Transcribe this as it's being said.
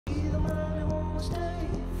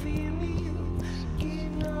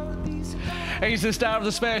He's the star of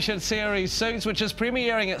the smash hit series Suits, which is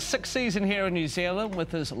premiering its 6th season here in New Zealand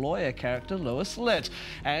with his lawyer character, Louis Litt.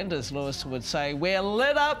 And as Louis would say, we're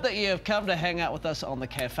lit up that you have come to hang out with us on the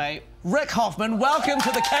Café. Rick Hoffman, welcome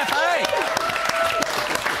to the Café.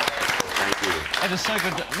 Thank you. It is so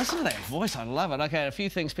good to listen to that voice. I love it. Okay, a few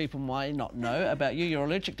things people might not know about you. You're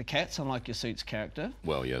allergic to cats, unlike your Suits character.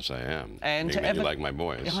 Well, yes, I am. And you like my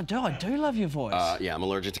voice. Yeah, I do love your voice. Yeah, I'm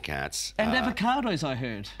allergic to cats. And avocados, I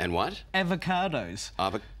heard. And what? Avocados.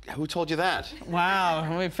 Who told you that?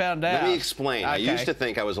 Wow, we found out. Let me explain. Okay. I used to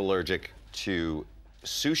think I was allergic to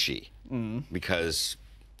sushi because,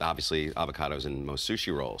 obviously, avocados in most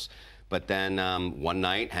sushi rolls. But then one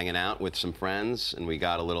night, hanging out with some friends, and we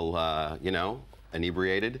got a little, you know,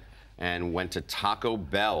 inebriated, and went to Taco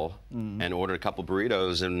Bell and ordered a couple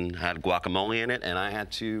burritos and had guacamole in it, and I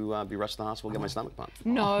had to be rushed to the hospital to get my stomach pumped.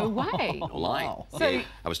 No way. No lie. Wow. So,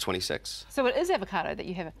 I was 26. So it is avocado that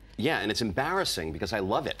you have. Yeah, and it's embarrassing because I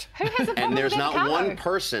love it. Who has a problem And there's with not avocado? one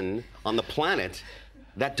person on the planet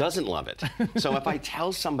that doesn't love it. So if I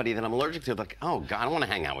tell somebody that I'm allergic to, like, oh God, I don't want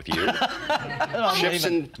to hang out with you. Chips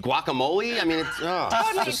and guacamole. I mean,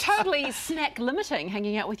 it's Totally snack limiting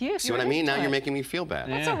hanging out with you. See what I mean? Now you're making me feel bad.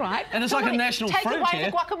 That's all right. And it's like a national Take fruit away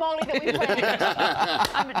here. the guacamole that we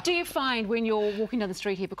planned. Do you find when you're walking down the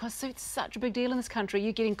street here, because Suits such a big deal in this country,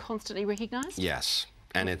 you're getting constantly recognised? Yes,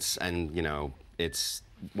 and you know,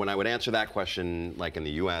 when I would answer that question, like in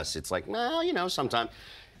the U.S., it's like, well, you know, sometimes.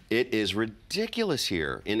 It is ridiculous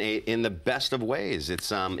here in the best of ways.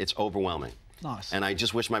 It's overwhelming. Nice. And I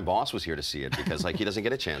just wish my boss was here to see it because like he doesn't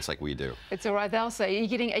get a chance like we do. It's all right. They'll say, are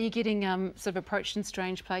you getting sort of approached in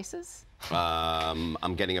strange places?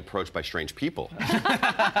 I'm getting approached by strange people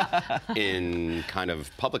in kind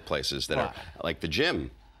of public places that are like the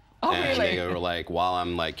gym. Oh, and really? they go like, while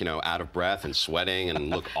I'm like, you know, out of breath and sweating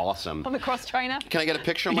and look awesome. I'm a cross trainer. Can I get a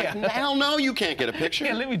picture? I'm like, hell no, you can't get a picture.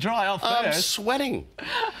 Yeah, let me dry off first. I'm sweating.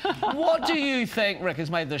 What do you think, Rick,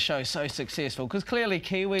 has made this show so successful? Because clearly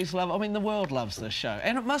Kiwis love it. I mean, the world loves this show.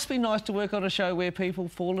 And it must be nice to work on a show where people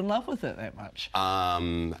fall in love with it that much.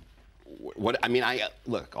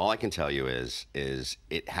 Look, all I can tell you is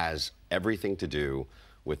it has everything to do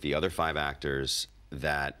with the other 5 actors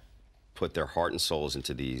that put their heart and souls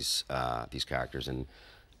into these characters, and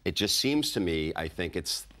it just seems to me, I think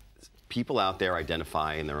it's people out there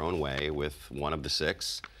identify in their own way with one of the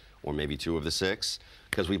 6, or maybe 2 of the 6,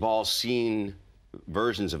 because we've all seen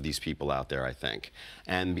versions of these people out there, I think,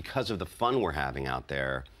 and because of the fun we're having out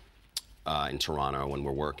there in Toronto when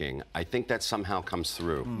we're working, I think that somehow comes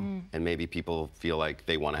through, and maybe people feel like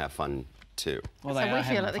they want to have fun too. Well, so we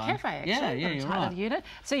feel at the Café, actually. Yeah, you're right. Unit.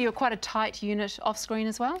 So you're quite a tight unit off screen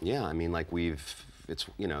as well? Yeah, I mean, like it's,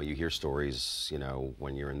 you know, you hear stories, you know,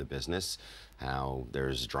 when you're in the business, how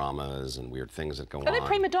there's dramas and weird things that go on. Are there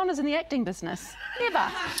prima donnas in the acting business? Never.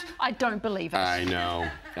 I don't believe it. I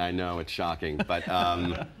know, it's shocking, but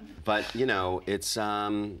you know, it's,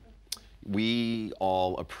 we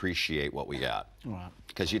all appreciate what we got. Right.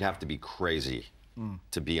 Because you'd have to be crazy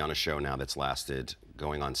to be on a show now that's lasted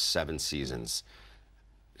going on 7 seasons.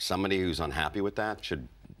 Somebody who's unhappy with that should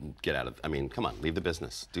get out of. I mean, come on, leave the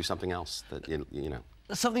business, do something else. That you know.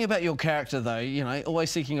 Something about your character, though, you know, always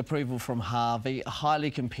seeking approval from Harvey, highly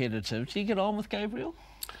competitive. Do you get on with Gabriel?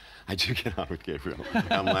 I do get on with Gabriel.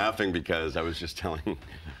 I'm laughing because I was just telling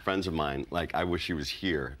friends of mine, like, I wish he was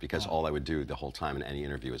here because all I would do the whole time in any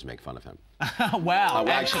interview is make fun of him. Wow.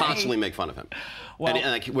 I constantly make fun of him. Well,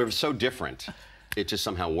 and like, we're so different. It just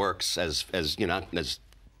somehow works as you know, as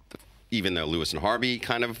even though Louis and Harvey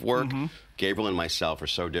kind of work, Gabriel and myself are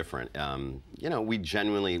so different. You know,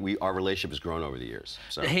 our relationship has grown over the years.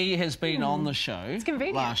 So. He has been on the show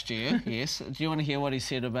convenient. last year, yes. Do you want to hear what he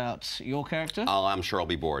said about your character? I'm sure I'll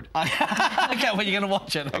be bored. Okay, well, you're going to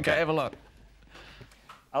watch it. Okay, have a look.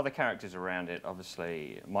 Other characters around it,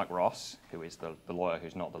 obviously, Mike Ross, who is the lawyer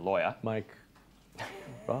who's not the lawyer. Mike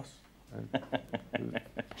Ross?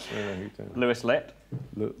 Louis Litt.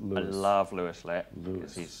 Louis. I love Louis Litt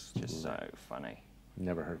because he's just so funny.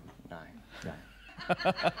 Never heard of him. No.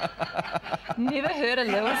 Never heard of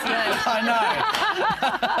Louis Litt. I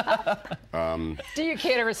know. Do you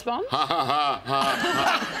care to respond?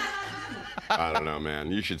 I don't know,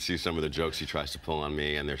 man. You should see some of the jokes he tries to pull on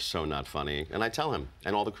me, and they're so not funny. And I tell him,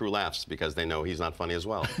 and all the crew laughs because they know he's not funny as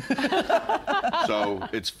well. So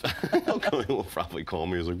it's he'll probably call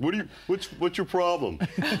me. He's like, what's your problem?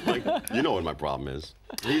 Like, you know what my problem is.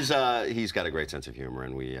 He's got a great sense of humor,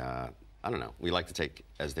 and we I don't know. We like to take,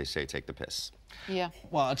 as they say, take the piss. Yeah.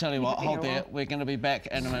 Well, I'll tell you what, hold there. We're going to be back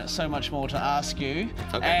in a minute. So much more to ask you.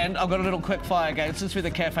 Okay. And I've got a little quick fire game. Since we're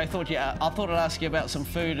the cafe, I thought I'd ask you about some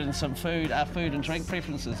food and food and drink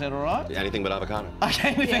preferences. Is that all right? Anything but avocado. Okay,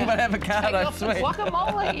 anything but avocado. Sweet.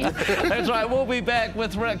 Guacamole. That's right. We'll be back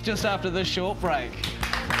with Rick just after this short break.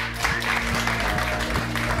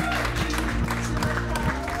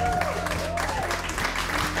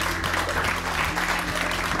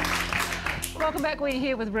 Welcome back. We're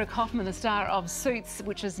here with Rick Hoffman, the star of Suits,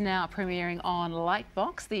 which is now premiering on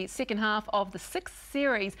Lightbox, the second half of the 6th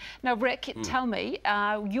series. Now, Rick, tell me,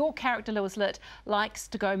 your character, Louis Litt, likes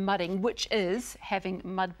to go mudding, which is having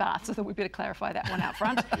mud baths. I thought we'd better clarify that one out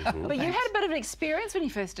front. But you had a bit of an experience when you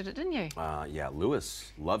first did it, didn't you? Yeah, Louis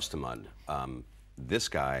loves to mud. This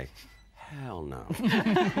guy, hell no.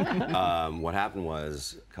 What happened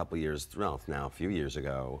was a few years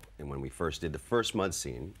ago, and when we first did the first mud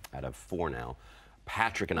scene, out of 4 now,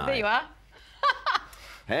 Patrick and I. There you are.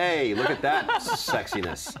 Hey, look at that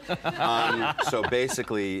sexiness. So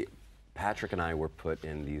basically, Patrick and I were put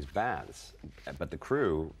in these baths, but the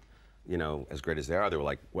crew, you know, as great as they were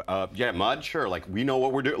like, yeah, mud, sure. Like, we know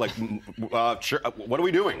what we're doing. Like, sure. What are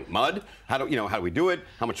we doing? Mud? How do we do it?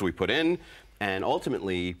 How much do we put in? And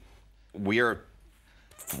ultimately, we're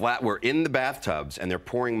in the bathtubs, and they're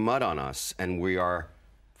pouring mud on us, and we are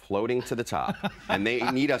floating to the top. And they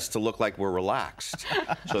need us to look like we're relaxed,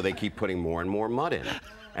 so they keep putting more and more mud in,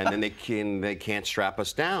 and then they can't strap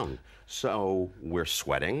us down. So we're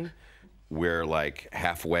sweating. We're like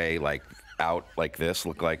halfway out like this,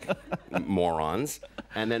 look like morons.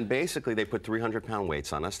 And then basically they put 300-pound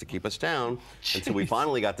weights on us to keep us down until we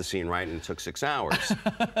finally got the scene right, and it took 6 hours.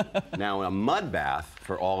 Now, a mud bath,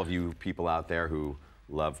 for all of you people out there who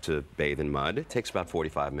love to bathe in mud, it takes about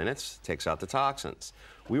 45 minutes, takes out the toxins.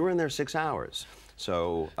 We were in there 6 hours.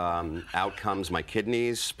 So out comes my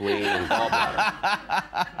kidneys, spleen, and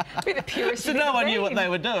gallbladder. Be the purest. So no one knew what they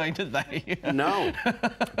were doing, did they? No.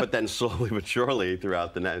 But then slowly but surely,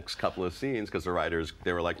 throughout the next couple of scenes, because the writers,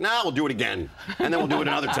 they were like, nah, we'll do it again, and then we'll do it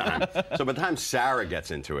another time. So by the time Sarah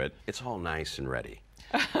gets into it, it's all nice and ready.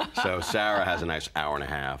 So Sarah has a nice hour and a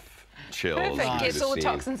half. Chills. Perfect. Gets all the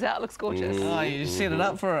toxins out. Looks gorgeous. Oh, you set it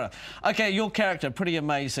up for her. Okay, your character, pretty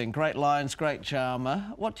amazing. Great lines, great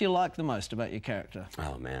charmer. What do you like the most about your character?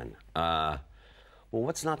 Oh, man. Well,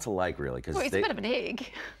 what's not to like, really? Well, he's a bit of an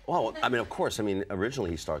egg. Well, I mean, of course. I mean, originally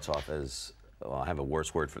he starts off as. Well, I have a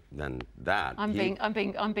worse word than that. I'm being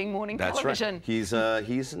morning that's television. Right.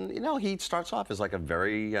 He starts off as like a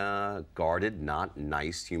very guarded, not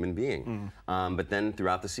nice human being. But then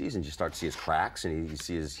throughout the seasons, you start to see his cracks, and you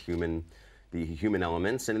see the human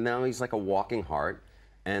elements, and now he's like a walking heart.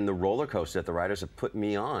 And the roller coaster that the writers have put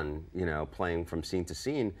me on, you know, playing from scene to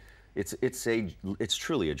scene, it's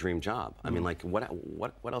truly a dream job. I mean, like,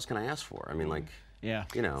 what else can I ask for? I mean, like. Yeah.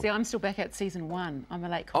 You know. See, I'm still back at season 1. I'm a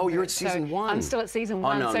late convert. Oh, you're at season 1. I'm still at season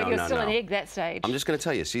 1, no, so no, you're no, still no. an egg that stage. I'm just going to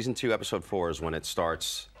tell you, season 2, episode 4 is when it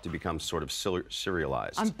starts to become sort of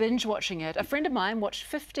serialized. I'm binge watching it. A friend of mine watched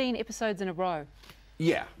 15 episodes in a row.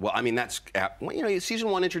 Yeah, well, I mean, that's, you know, season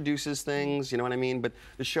 1 introduces things, you know what I mean? But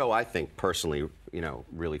the show, I think, personally, you know,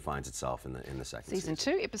 really finds itself in the second season.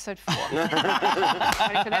 Season 2, episode 4. Ready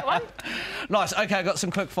for that one? Nice. Okay, I've got some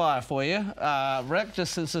quick fire for you. Rick,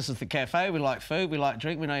 just since this is the cafe, we like food, we like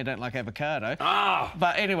drink, we know you don't like avocado. Ah!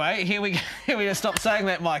 But anyway, here we go. Stop saying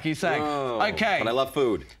that, Mike. He's saying. Oh, okay. But I love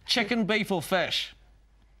food. Chicken, beef, or fish?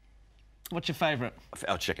 What's your favourite?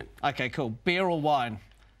 Oh, chicken. Okay, cool. Beer or wine?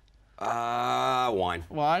 Wine.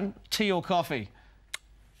 Wine. Tea or coffee?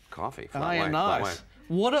 Coffee. Oh, Flat yeah, white, nice. flat white.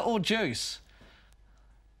 Water or juice?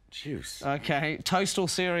 Juice. Okay. Toast or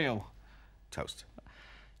cereal? Toast.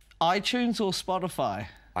 iTunes or Spotify?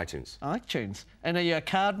 iTunes. iTunes. And are you a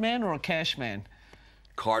card man or a cash man?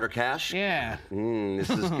 Card or cash? Yeah. This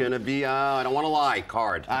is going to be, I don't want to lie,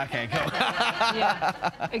 card. Okay, cool.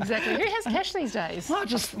 Yeah, exactly. Who has cash these days? Well,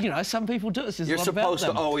 just, you know, some people do it. You're supposed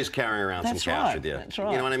to always carry around That's some cash right, with you. that's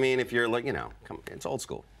right. You know what I mean? If you're like, you know, it's old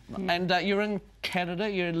school. And you're in Canada,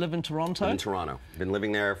 you live in Toronto? I'm in Toronto. Been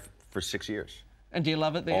living there for 6 years. And do you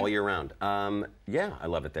love it there? All year round. Yeah, I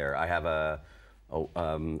love it there. I have a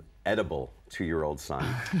edible 2-year-old son.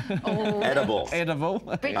 Oh. Edible. Edible.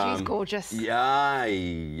 Bet he's gorgeous. Yeah,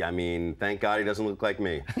 I mean, thank God he doesn't look like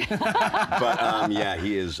me. But yeah,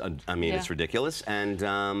 he is. I mean, it's ridiculous.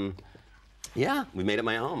 And yeah, we made it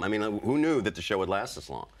my home. I mean, who knew that the show would last this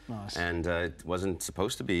long? Nice. And it wasn't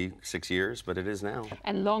supposed to be 6 years, but it is now.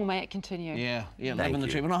 And long may it continue. Yeah, Thank living the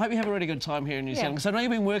you. dream. And I hope you have a really good time here in New Zealand, because I know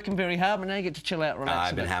you've been working very hard, but now you get to chill out, relax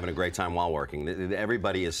I've been having a great time while working.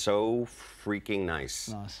 Everybody is so freaking nice.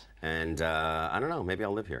 Nice. And I don't know, maybe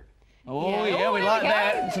I'll live here. Oh, yeah, we like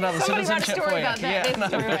that. It's another Somebody wrote a citizenship story for you. about that. Yeah, There's a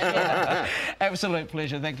story right there. Absolute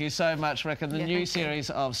pleasure. Thank you so much, Rick. And the Yeah, new thank you. series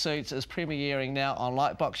of Suits is premiering now on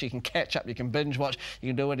Lightbox. You can catch up, you can binge watch, you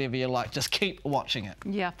can do whatever you like. Just keep watching it.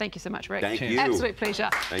 Yeah, thank you so much, Rick. Thank you. Absolute pleasure.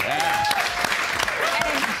 Thank you. Yeah.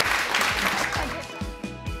 And